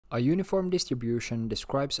A uniform distribution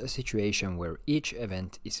describes a situation where each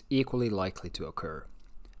event is equally likely to occur.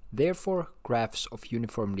 Therefore, graphs of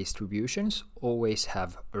uniform distributions always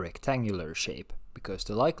have a rectangular shape, because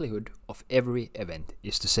the likelihood of every event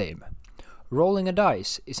is the same. Rolling a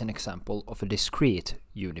dice is an example of a discrete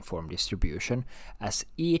uniform distribution, as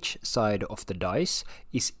each side of the dice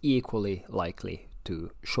is equally likely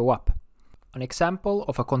to show up. An example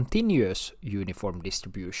of a continuous uniform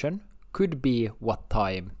distribution could be what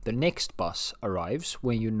time the next bus arrives,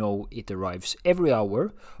 when you know it arrives every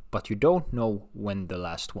hour, but you don't know when the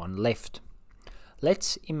last one left.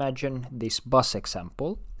 Let's imagine this bus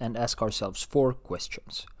example and ask ourselves 4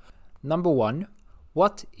 questions. Number 1,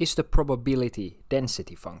 what is the probability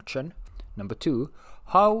density function? Number 2,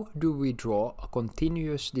 how do we draw a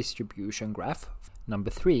continuous distribution graph? Number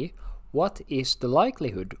 3, what is the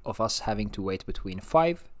likelihood of us having to wait between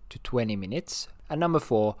 5 to 20 minutes? And number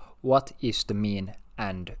 4, what is the mean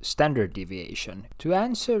and standard deviation? To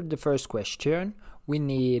answer the first question, we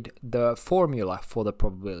need the formula for the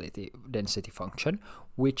probability density function,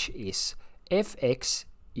 which is fx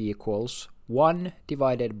equals 1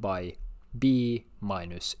 divided by b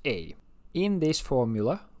minus a. In this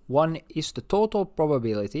formula, 1 is the total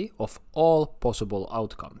probability of all possible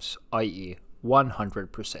outcomes, i.e.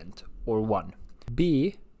 100% or 1.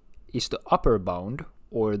 B is the upper bound,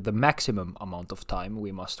 or the maximum amount of time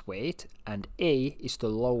we must wait, and A is the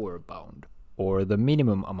lower bound, or the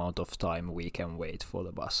minimum amount of time we can wait for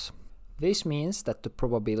the bus. This means that the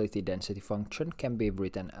probability density function can be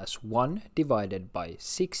written as 1 divided by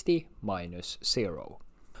 60 minus 0.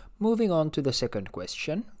 Moving on to the second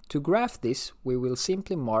question. To graph this, we will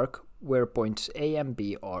simply mark where points A and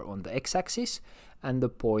B are on the x-axis, and the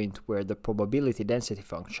point where the probability density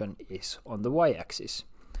function is on the y-axis.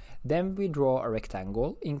 Then we draw a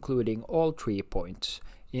rectangle including all 3 points.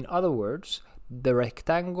 In other words, the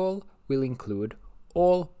rectangle will include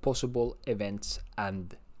all possible events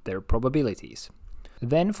and their probabilities.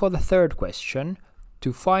 Then for the third question,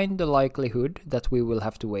 to find the likelihood that we will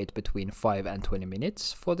have to wait between 5 and 20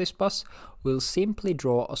 minutes for this bus, we'll simply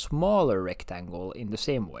draw a smaller rectangle in the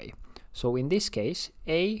same way. So in this case,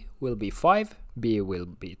 A will be 5, B will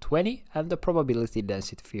be 20, and the probability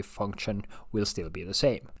density function will still be the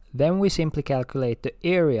same. Then we simply calculate the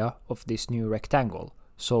area of this new rectangle.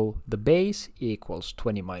 So the base equals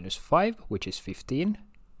 20 minus 5, which is 15,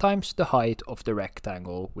 times the height of the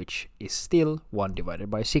rectangle, which is still 1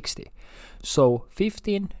 divided by 60. So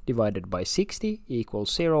 15 divided by 60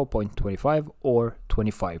 equals 0.25 or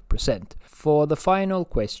 25%. For the final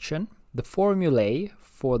question, the formulae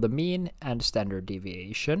for the mean and standard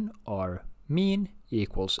deviation are mean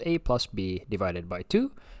equals a plus b divided by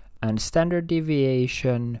 2, and standard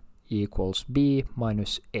deviation equals b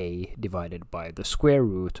minus a divided by the square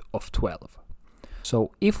root of 12.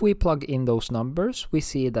 So if we plug in those numbers, we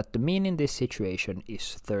see that the mean in this situation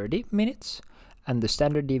is 30 minutes, and the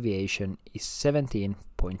standard deviation is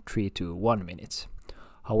 17.321 minutes.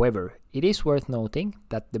 However, it is worth noting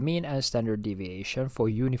that the mean and standard deviation for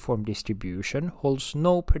uniform distribution holds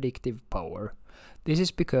no predictive power. This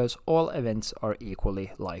is because all events are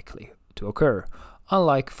equally likely to occur,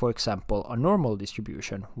 unlike, for example, a normal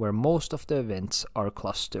distribution where most of the events are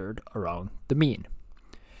clustered around the mean.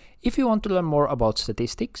 If you want to learn more about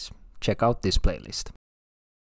statistics, check out this playlist.